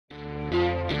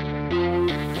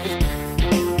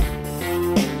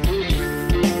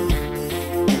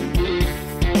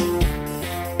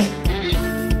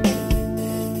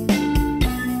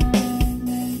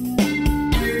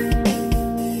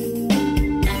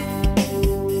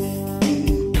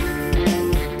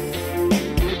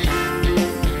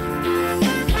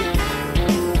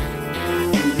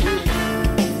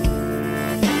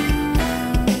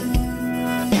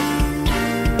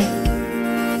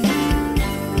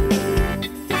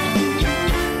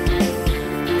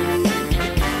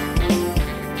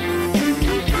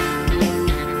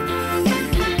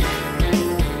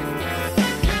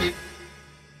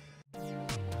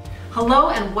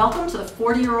Welcome to the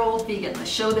 40-Year-Old Vegan, the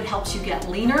show that helps you get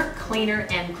leaner, cleaner,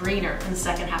 and greener in the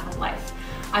second half of life.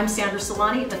 I'm Sandra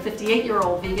Solani, the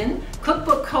 58-year-old vegan,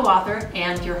 cookbook co-author,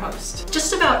 and your host.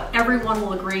 Just about everyone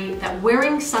will agree that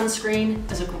wearing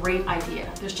sunscreen is a great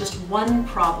idea. There's just one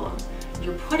problem.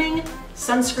 You're putting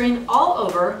sunscreen all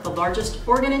over the largest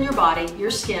organ in your body,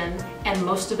 your skin, and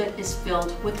most of it is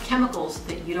filled with chemicals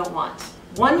that you don't want.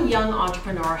 One young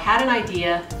entrepreneur had an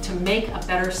idea to make a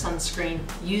better sunscreen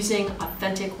using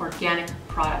authentic organic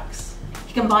products.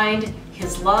 He combined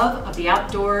his love of the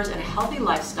outdoors and a healthy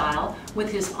lifestyle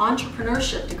with his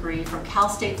entrepreneurship degree from Cal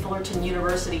State Fullerton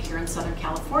University here in Southern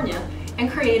California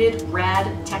and created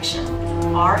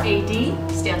Radtection. R-A-D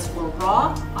stands for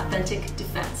Raw Authentic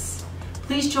Defense.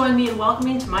 Please join me in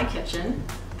welcoming to my kitchen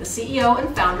the CEO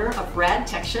and founder of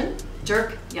Radtection,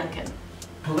 Dirk Youngkin.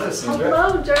 Hello, Sandra.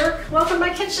 Hello, Dirk. Welcome to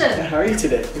my kitchen. How are you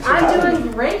today? I'm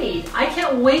doing great. I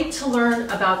can't wait to learn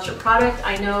about your product.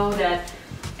 I know that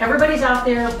everybody's out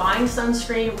there buying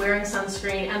sunscreen, wearing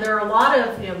sunscreen, and there are a lot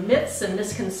of myths and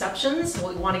misconceptions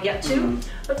we want to get to.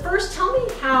 But first, tell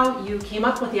me how you came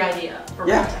up with the idea for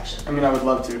Radtection. I mean, I would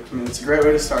love to. I mean, it's a great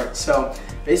way to start. So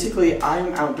basically,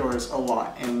 I'm outdoors a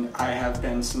lot, and I have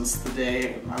been since the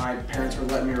day my parents were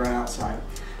letting me run outside.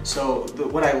 So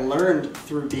what I learned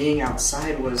through being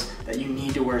outside was that you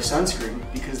need to wear sunscreen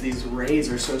because these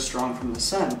rays are so strong from the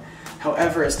sun.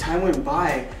 However, as time went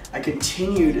by, I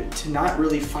continued to not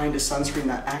really find a sunscreen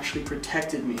that actually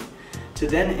protected me. To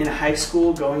then in high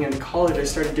school, going into college, I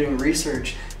started doing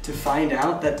research to find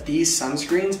out that these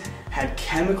sunscreens had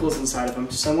chemicals inside of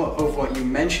them, somewhat of what you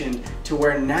mentioned, to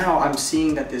where now I'm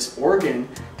seeing that this organ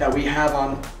that we have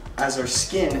on as our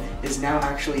skin is now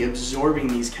actually absorbing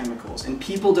these chemicals. And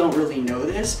people don't really know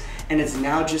this, and it's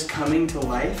now just coming to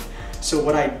life. So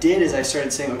what I did is I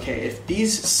started saying, okay, if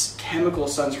these chemical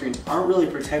sunscreens aren't really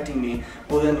protecting me,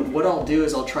 well then what I'll do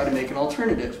is I'll try to make an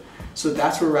alternative. So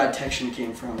that's where Radtection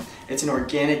came from. It's an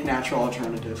organic, natural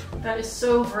alternative. That is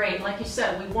so great. Like you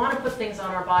said, we want to put things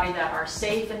on our body that are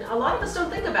safe, and a lot of us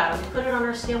don't think about it. We put it on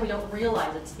our skin, we don't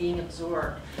realize it's being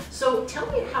absorbed. So tell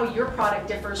me how your product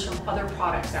differs from other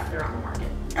products out there on the market.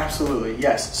 Absolutely,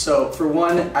 yes. So for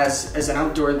one, as an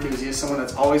outdoor enthusiast, someone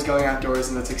that's always going outdoors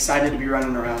and that's excited to be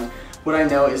running around, what I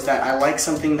know is that I like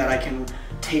something that I can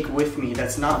take with me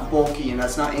that's not bulky and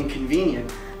that's not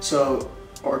inconvenient. So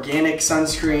organic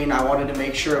sunscreen, I wanted to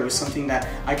make sure it was something that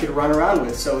I could run around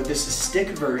with. So this stick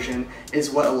version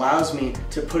is what allows me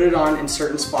to put it on in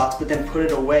certain spots but then put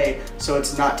it away so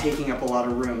it's not taking up a lot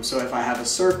of room. So if I have a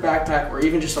surf backpack or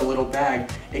even just a little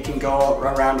bag, it can go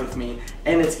around with me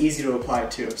and it's easy to apply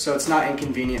too. So it's not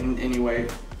inconvenient in any way.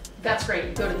 That's great.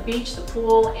 You go to the beach, the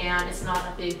pool, and it's not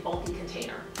a big bulky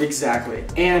container. Exactly.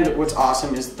 And what's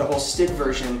awesome is the whole stick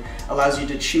version allows you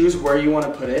to choose where you want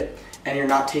to put it, and you're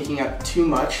not taking up too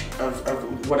much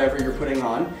of whatever you're putting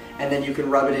on, and then you can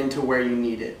rub it into where you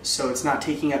need it. So it's not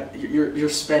taking up, you're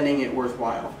spending it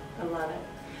worthwhile. I love it.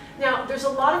 Now, there's a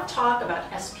lot of talk about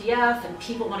SPF, and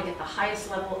people want to get the highest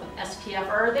level of SPF.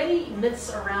 Are there any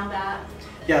myths around that?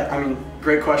 Yeah, I mean,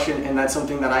 great question, and that's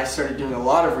something that I started doing a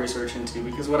lot of research into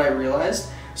because what I realized,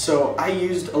 so I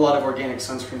used a lot of organic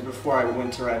sunscreens before I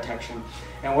went to Radtection,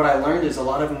 and what I learned is a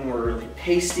lot of them were really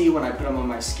pasty when I put them on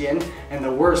my skin, and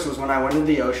the worst was when I went into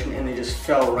the ocean and they just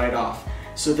fell right off.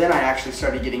 So then I actually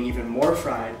started getting even more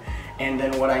fried, and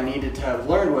then what I needed to have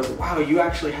learned was, wow, you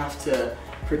actually have to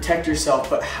protect yourself,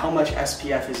 but how much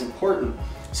SPF is important.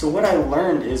 So what I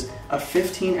learned is a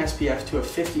 15 SPF to a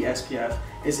 50 SPF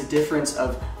is a difference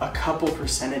of a couple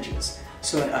percentages.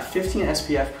 So a 15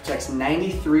 SPF protects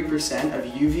 93% of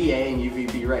UVA and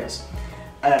UVB rays.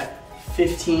 A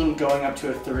 15 going up to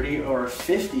a 30 or a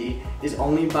 50 is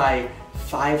only by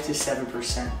 5 to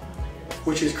 7%,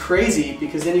 which is crazy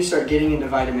because then you start getting into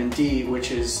vitamin D,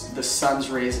 which is the sun's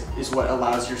rays is what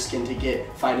allows your skin to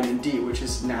get vitamin D, which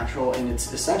is natural and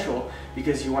it's essential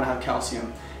because you want to have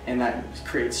calcium. And that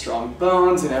creates strong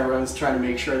bones, and everyone's trying to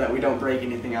make sure that we don't break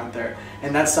anything out there.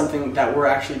 And that's something that we're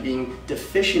actually being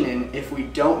deficient in if we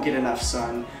don't get enough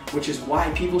sun, which is why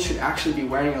people should actually be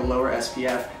wearing a lower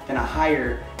SPF than a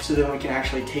higher, so that we can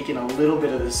actually take in a little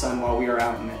bit of the sun while we are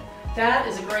out in it. That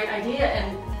is a great idea,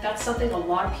 and that's something a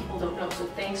lot of people don't know, so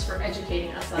thanks for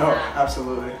educating us on that.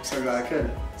 Absolutely. So glad I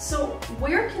could. So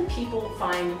where can people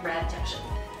find Radtection?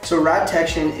 So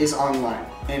Radtection is online,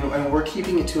 and we're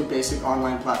keeping it to a basic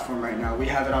online platform right now. We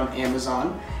have it on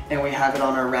Amazon, and we have it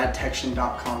on our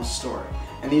radtection.com store.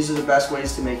 and these are the best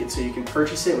ways to make it so you can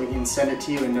purchase it and we can send it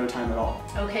to you in no time at all.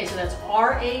 Okay, so that's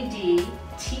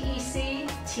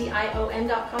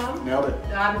RADTECTION.com. Nailed it.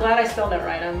 I'm glad I spelled it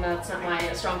right. That's not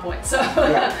my strong point. So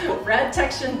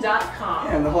radtection.com.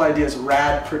 And the whole idea is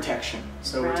rad protection.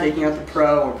 So we're taking out the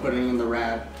pro, we're putting in the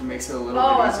rad. It makes it a little bit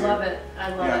easier. I love it.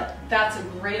 I love it. That's a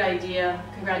great idea.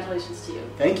 Congratulations to you.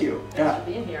 Thank you. Thanks for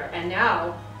being here. And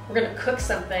now we're going to cook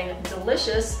something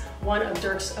delicious, one of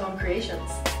Dirk's own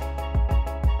creations.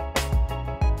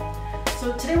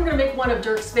 So today we're going to make one of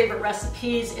Dirk's favorite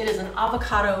recipes. It is an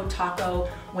avocado taco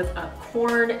with a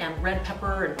corn and red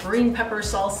pepper and green pepper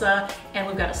salsa, and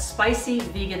we've got a spicy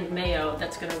vegan mayo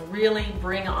that's going to really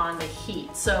bring on the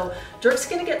heat. So Dirk's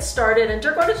going to get started, and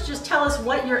Dirk, why don't you just tell us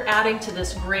what you're adding to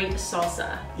this great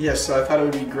salsa? Yes, so I thought it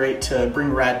would be great to bring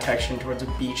Radtection towards a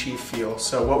beachy feel.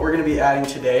 So what we're going to be adding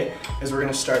today is we're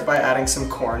going to start by adding some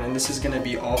corn, and this is going to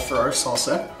be all for our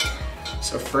salsa.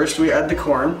 So first we add the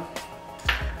corn,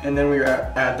 and then we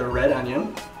add the red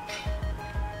onion.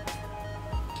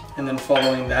 And then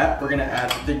following that, we're gonna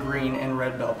add the green and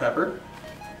red bell pepper.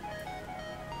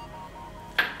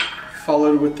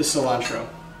 Followed with the cilantro.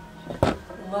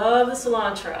 Love the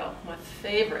cilantro, my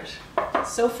favorite.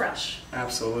 So fresh.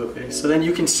 Absolutely. So then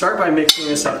you can start by mixing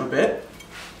this up a bit.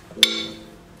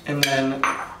 And then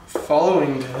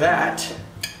following that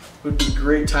would be a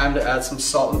great time to add some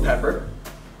salt and pepper.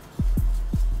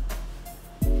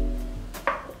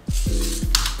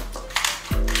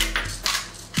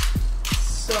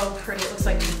 So pretty, it looks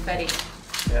like confetti.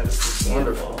 Yeah, this is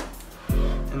wonderful.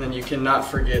 And then you cannot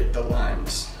forget the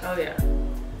limes. Oh yeah.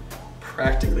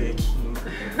 Practically a key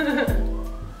ingredient.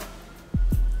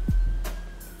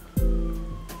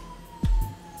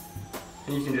 And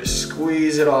you can just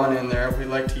squeeze it on in there. We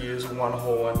like to use one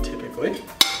whole one typically.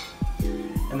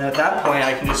 And at that point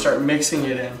I can just start mixing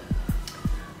it in.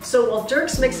 So while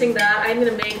Dirk's mixing that, I'm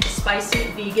going to make a spicy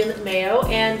vegan mayo.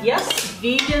 And yes,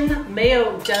 vegan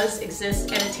mayo does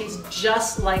exist, and it tastes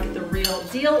just like the real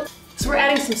deal. So we're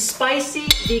adding some spicy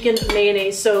vegan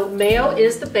mayonnaise. So mayo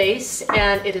is the base,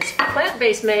 and it is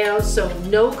plant-based mayo, so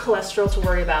no cholesterol to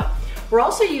worry about. We're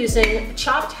also using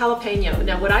chopped jalapeno.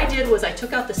 Now what I did was I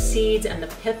took out the seeds and the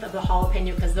pith of the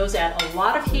jalapeno because those add a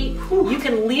lot of heat. You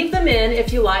can leave them in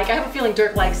if you like. I have a feeling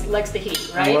Dirk likes the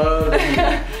heat, right? Love the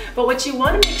heat. But what you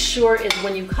want to make sure is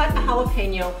when you cut a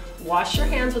jalapeno, wash your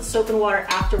hands with soap and water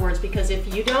afterwards, because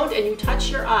if you don't and you touch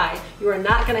your eye, you are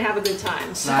not going to have a good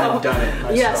time. So, I've done it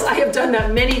myself. Yes, I have done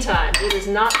that many times. It is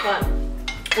not fun.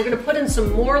 We're going to put in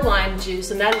some more lime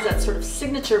juice, and that is that sort of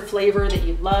signature flavor that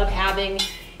you love having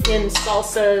in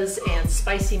salsas and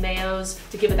spicy mayos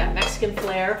to give it that Mexican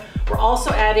flair. We're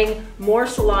also adding more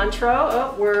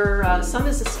cilantro. Oh, some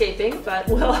is escaping, but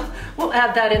we'll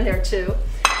add that in there too.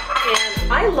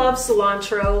 And I love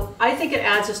cilantro. I think it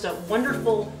adds just a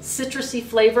wonderful citrusy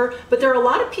flavor, but there are a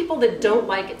lot of people that don't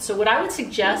like it. So what I would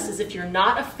suggest is if you're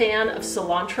not a fan of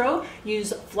cilantro,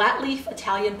 use flat leaf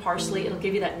Italian parsley. It'll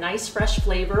give you that nice fresh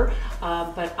flavor,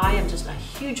 but I am just a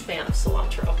huge fan of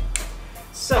cilantro.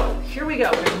 So here we go.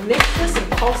 We're going to mix this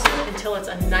and pulse it until it's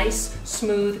a nice,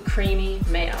 smooth, creamy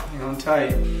mayo. Hang on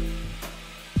tight.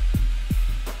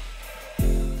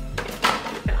 And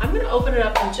I'm going to open it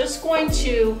up. I'm just going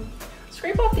to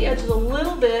scrape off the edges a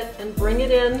little bit and bring it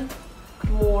in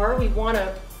more. We want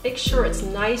to make sure it's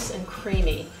nice and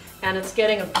creamy, and it's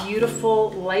getting a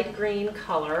beautiful light green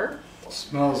color.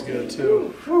 Smells good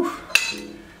too. Whew.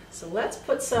 So let's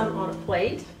put some on a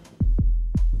plate.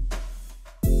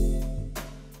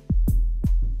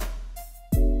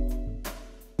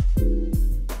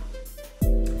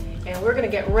 And we're going to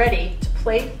get ready to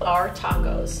plate our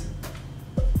tacos.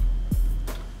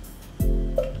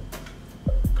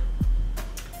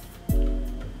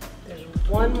 There's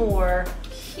one more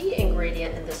key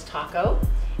ingredient in this taco,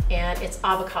 and it's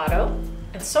avocado.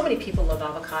 And so many people love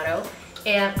avocado.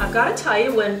 And I've got to tell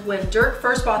you, when Dirk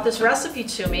first brought this recipe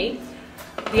to me,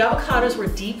 the avocados were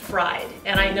deep fried.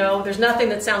 And I know there's nothing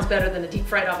that sounds better than a deep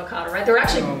fried avocado, right? They're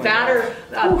actually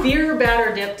beer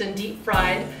batter dipped and deep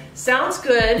fried. Sounds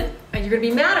good, and you're gonna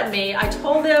be mad at me. I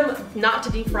told them not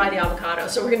to deep fry the avocado,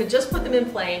 so we're gonna just put them in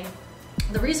plain.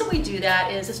 The reason we do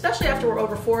that is, especially after we're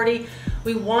over 40,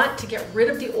 we want to get rid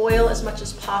of the oil as much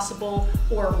as possible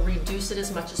or reduce it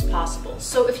as much as possible.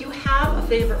 So if you have a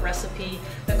favorite recipe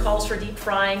that calls for deep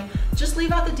frying, just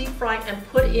leave out the deep frying and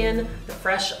put in the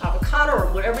fresh avocado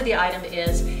or whatever the item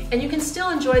is, and you can still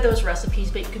enjoy those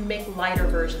recipes, but you can make lighter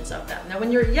versions of them. Now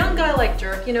when you're a young guy like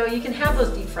Dirk, you know, you can have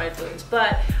those deep fried foods,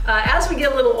 but as we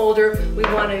get a little older, we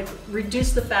want to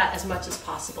reduce the fat as much as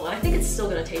possible. And I think it's still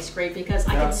going to taste great because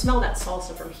I can smell that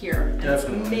salsa from here. And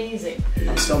definitely. It's amazing.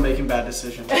 I'm still making bad decisions.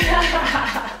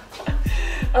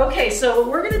 Okay, so what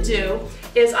we're gonna do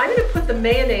is I'm gonna put the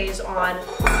mayonnaise on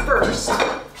first,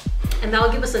 and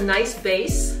that'll give us a nice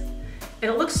base. And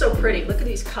it looks so pretty. Look at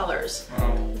these colors.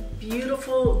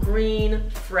 Beautiful, green,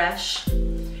 fresh.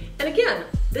 And again,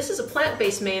 this is a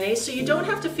plant-based mayonnaise, so you don't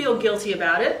have to feel guilty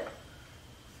about it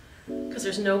because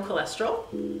there's no cholesterol.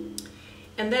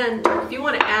 And then if you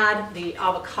want to add the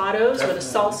avocados or the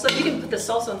salsa, you can put the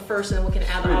salsa on first and then we can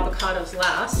add the avocados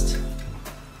last.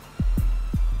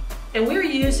 And we're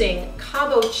using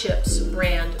Cabo Chips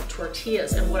brand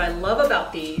tortillas. And what I love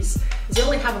about these is they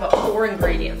only have about 4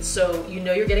 ingredients. So you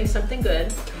know you're getting something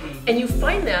good. And you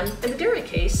find them in the dairy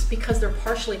case because they're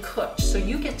partially cooked. So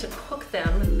you get to cook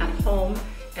them at home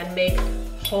and make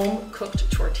home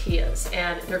cooked tortillas.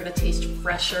 And they're gonna taste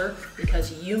fresher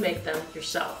because you make them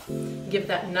yourself. Give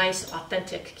that nice,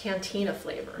 authentic cantina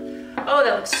flavor. Oh,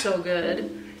 that looks so good.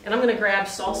 And I'm gonna grab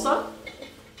salsa.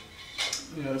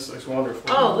 Yeah, this looks wonderful.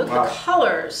 Oh, look at the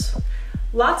colors.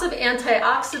 Lots of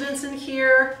antioxidants in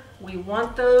here. We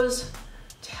want those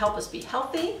to help us be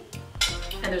healthy.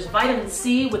 And there's vitamin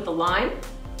C with the lime.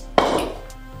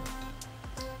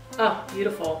 Oh,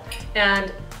 beautiful.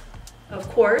 And of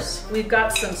course, we've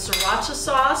got some sriracha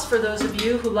sauce for those of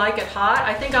you who like it hot.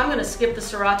 I think I'm gonna skip the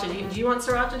sriracha. Do you want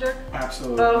sriracha, Dirk?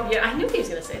 Absolutely. Oh, yeah, I knew he was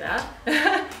gonna say that.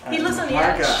 He lives on the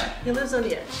edge. Guy. He lives on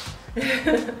the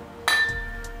edge.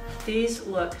 These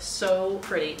look so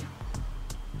pretty.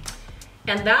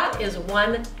 And that is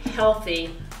one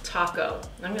healthy taco.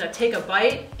 I'm gonna take a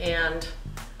bite and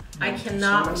I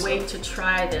cannot wait to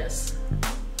try this.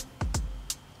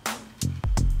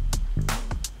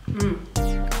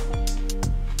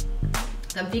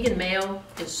 The vegan mayo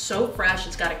is so fresh.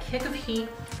 It's got a kick of heat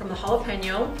from the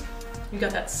jalapeno. You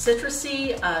got that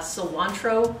citrusy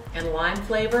cilantro and lime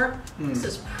flavor. This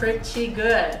is pretty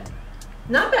good.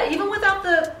 Not bad, even without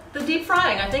the deep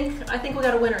frying. I think we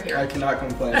got a winner here. I cannot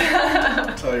complain.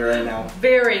 I'll tell you right now.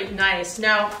 Very nice.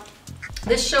 Now,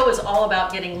 this show is all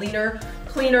about getting leaner,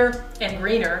 cleaner, and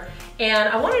greener. And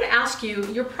I wanted to ask you,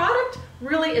 your product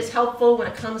really is helpful when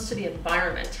it comes to the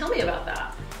environment. Tell me about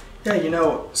that. Yeah, you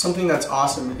know, something that's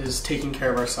awesome is taking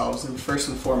care of ourselves, and first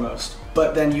and foremost.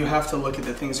 But then you have to look at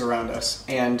the things around us.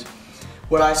 And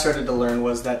what I started to learn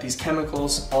was that these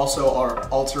chemicals also are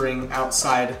altering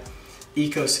outside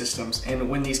ecosystems, and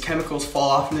when these chemicals fall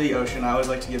off into the ocean, I always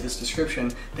like to give this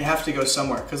description, they have to go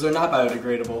somewhere because they're not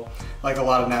biodegradable like a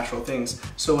lot of natural things.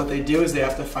 So what they do is they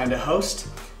have to find a host,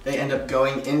 they end up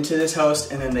going into this host,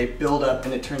 and then they build up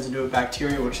and it turns into a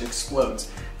bacteria which explodes.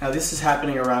 Now this is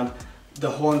happening around the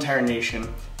whole entire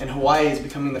nation, and Hawaii is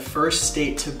becoming the first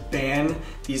state to ban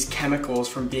these chemicals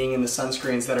from being in the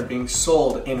sunscreens that are being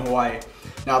sold in Hawaii.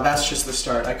 Now that's just the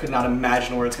start. I could not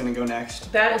imagine where it's going to go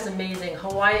next. That is amazing.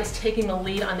 Hawaii is taking the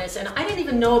lead on this, and I didn't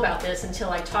even know about this until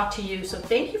I talked to you. So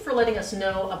thank you for letting us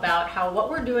know about how what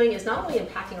we're doing is not only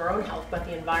impacting our own health, but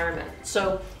the environment.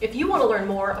 So if you want to learn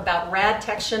more about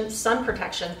Radtection sun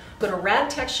protection, go to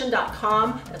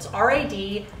radtection.com. That's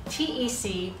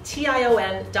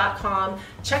RADTECTION.com.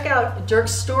 Check out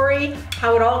Dirk's story,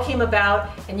 how it all came about,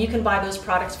 and you can buy those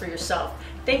products for yourself.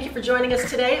 Thank you for joining us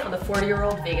today on The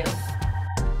 40-Year-Old Vegan.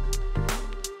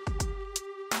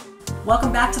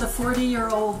 Welcome back to The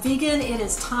 40-Year-Old Vegan. It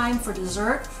is time for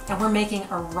dessert, and we're making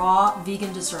a raw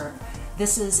vegan dessert.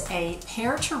 This is a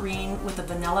pear terrine with a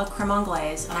vanilla creme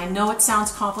anglaise, and I know it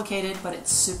sounds complicated, but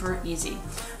it's super easy.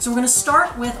 So we're going to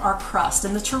start with our crust,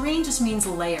 and the terrine just means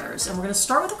layers, and we're going to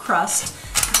start with a crust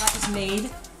that is made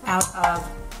out of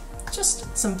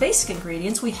just some basic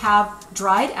ingredients. We have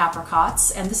dried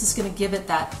apricots, and this is going to give it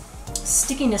that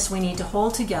stickiness we need to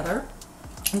hold together.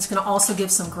 And it's going to also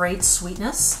give some great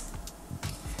sweetness.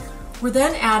 We're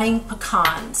then adding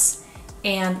pecans,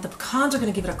 and the pecans are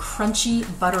going to give it a crunchy,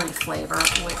 buttery flavor,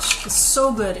 which is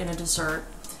so good in a dessert.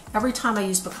 Every time I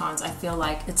use pecans, I feel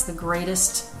like it's the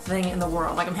greatest thing in the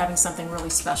world, like I'm having something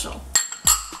really special.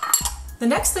 The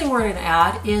next thing we're going to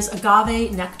add is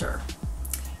agave nectar,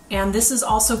 and this is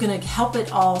also going to help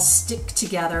it all stick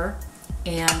together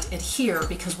and adhere,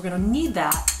 because we're going to need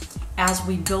that as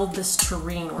we build this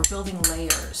terrine. We're building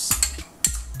layers.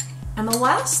 And the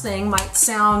last thing might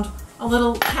sound a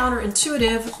little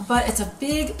counterintuitive, but it's a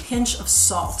big pinch of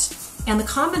salt. And the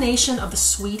combination of the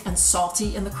sweet and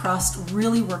salty in the crust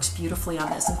really works beautifully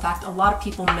on this. In fact, a lot of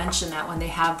people mention that when they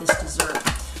have this dessert.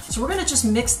 So we're going to just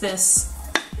mix this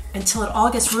until it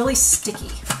all gets really sticky.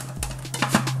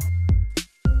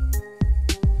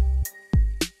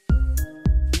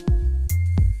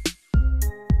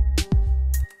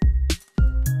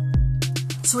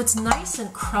 So it's nice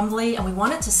and crumbly, and we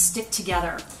want it to stick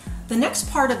together. The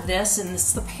next part of this, and this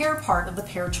is the pear part of the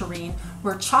pear terrine,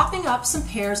 we're chopping up some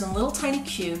pears in little tiny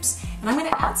cubes, and I'm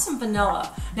going to add some vanilla.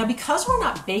 Now because we're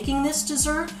not baking this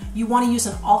dessert, you want to use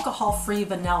an alcohol-free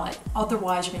vanilla,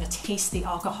 otherwise you're going to taste the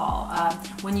alcohol.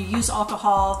 When you use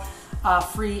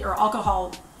alcohol-free or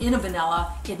alcohol in a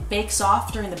vanilla, it bakes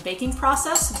off during the baking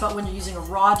process, but when you're using a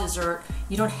raw dessert,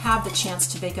 you don't have the chance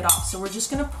to bake it off. So we're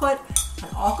just going to put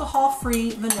an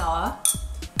alcohol-free vanilla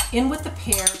in with the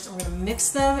pears, and we're going to mix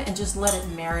them and just let it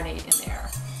marinate in there.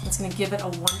 It's going to give it a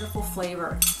wonderful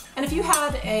flavor. And if you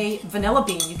had a vanilla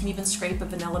bean, you can even scrape a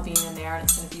vanilla bean in there and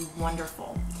it's going to be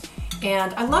wonderful.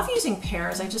 And I love using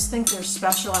pears. I just think they're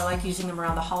special. I like using them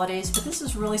around the holidays, but this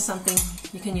is really something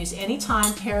you can use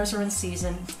anytime pears are in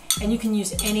season, and you can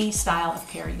use any style of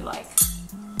pear you like.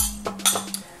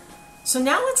 So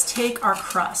now let's take our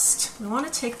crust. We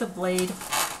want to take the blade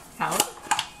out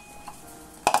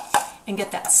and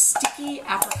get that sticky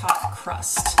apricot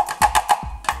crust.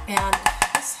 And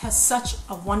this has such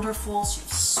a wonderful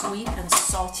sweet and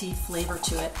salty flavor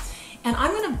to it. And I'm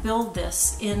going to build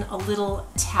this in a little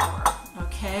tower,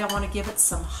 okay? I want to give it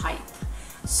some height.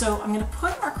 So I'm going to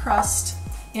put our crust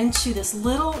into this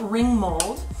little ring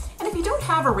mold. And if you don't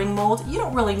have a ring mold, you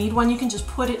don't really need one. You can just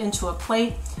put it into a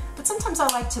plate. But sometimes I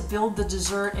like to build the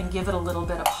dessert and give it a little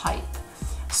bit of height.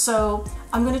 So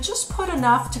I'm going to just put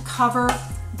enough to cover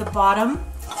the bottom,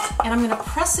 and I'm going to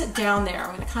press it down there.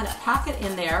 I'm going to kind of pack it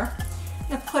in there. I'm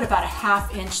going to put about a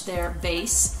 ½ inch there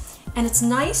base, and it's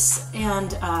nice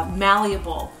and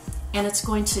malleable, and it's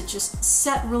going to just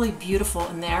set really beautiful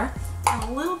in there. And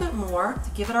a little bit more to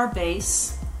give it our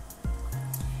base,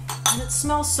 and it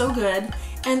smells so good.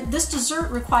 And this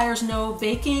dessert requires no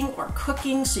baking or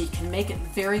cooking, so you can make it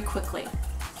very quickly.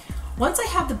 Once I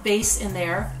have the base in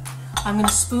there, I'm going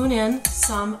to spoon in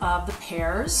some of the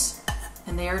pears,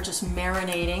 and they are just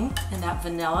marinating in that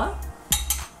vanilla.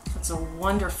 It's a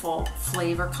wonderful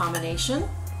flavor combination.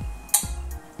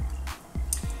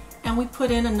 And we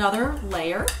put in another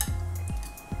layer,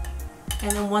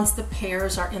 and then once the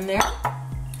pears are in there,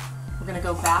 we're going to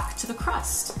go back to the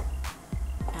crust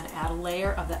and add a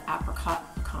layer of the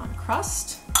apricot pecan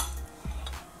crust.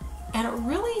 And it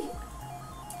really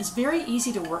is very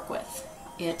easy to work with.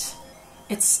 It's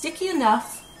sticky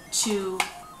enough to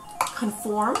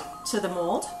conform to the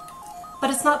mold,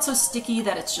 but it's not so sticky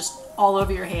that it's just all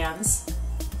over your hands.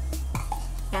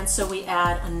 And so we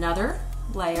add another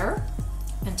layer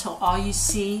until all you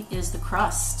see is the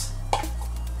crust.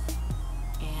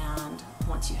 And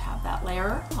once you have that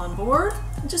layer on board,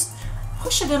 just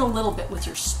push it in a little bit with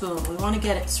your spoon. We want to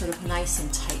get it sort of nice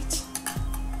and tight.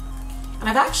 And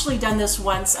I've actually done this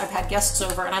once. I've had guests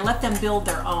over and I let them build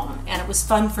their own, and it was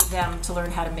fun for them to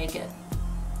learn how to make it.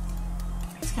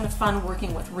 It's kind of fun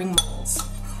working with ring molds.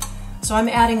 So I'm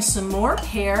adding some more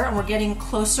pear, and we're getting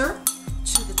closer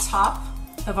to the top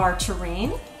of our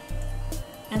terrine.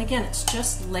 And again, it's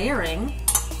just layering,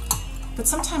 but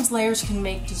sometimes layers can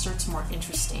make desserts more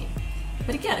interesting.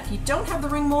 But again, if you don't have the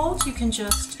ring mold, you can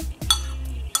just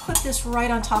put this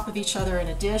right on top of each other in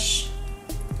a dish,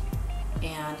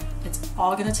 and it's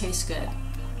all going to taste good.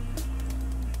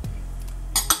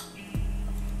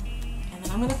 And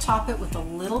then I'm going to top it with a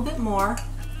little bit more.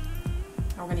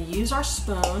 And we're going to use our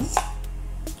spoon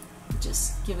to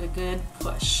just give it a good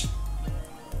push.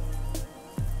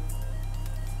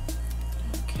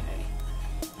 Okay,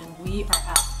 and we are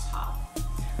at the top.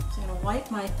 So I'm going to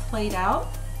wipe my plate out.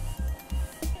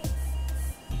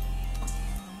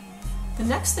 The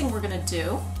next thing we're going to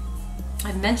do,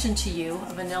 I mentioned to you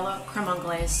a vanilla creme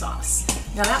anglaise sauce.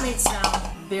 Now that may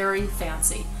sound very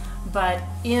fancy, but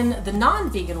in the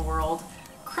non-vegan world,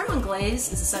 creme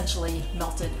anglaise is essentially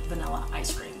melted vanilla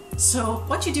ice cream. So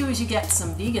what you do is you get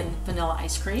some vegan vanilla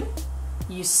ice cream,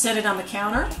 you set it on the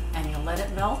counter, and you let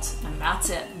it melt, and that's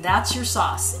it. That's your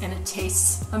sauce, and it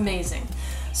tastes amazing.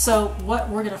 So what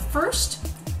we're going to first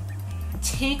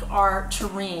take our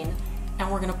terrine, and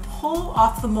we're going to pull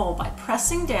off the mold by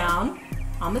pressing down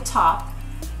on the top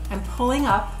and pulling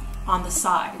up on the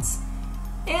sides.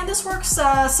 And this works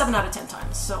 7 out of 10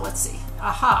 times, so let's see.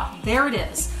 Aha, there it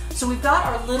is. So we've got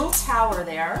our little tower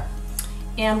there,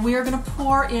 and we are going to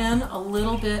pour in a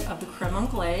little bit of the creme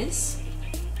anglaise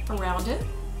around it.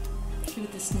 Give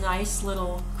it this nice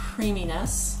little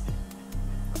creaminess.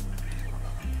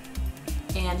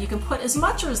 And you can put as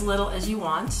much or as little as you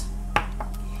want.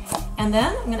 And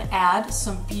then I'm going to add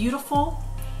some beautiful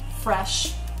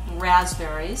fresh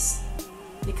raspberries,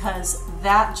 because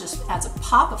that just adds a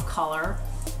pop of color,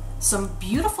 some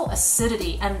beautiful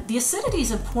acidity. And the acidity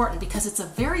is important because it's a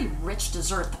very rich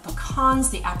dessert. The pecans,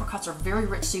 the apricots are very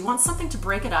rich, so you want something to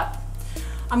break it up.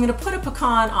 I'm going to put a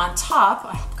pecan on top,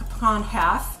 a pecan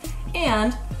half,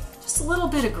 and just a little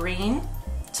bit of green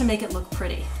to make it look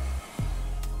pretty.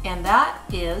 And that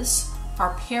is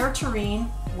our pear terrine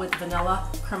with vanilla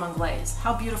creme anglaise.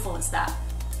 How beautiful is that?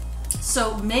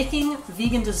 So making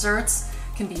vegan desserts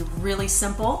can be really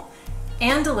simple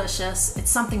and delicious.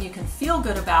 It's something you can feel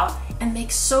good about and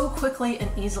make so quickly and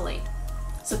easily.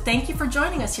 So thank you for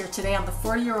joining us here today on The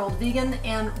 40-Year-Old Vegan,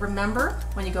 and remember,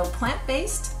 when you go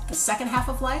plant-based, the second half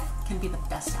of life can be the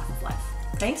best half of life.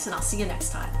 Thanks, and I'll see you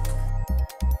next time.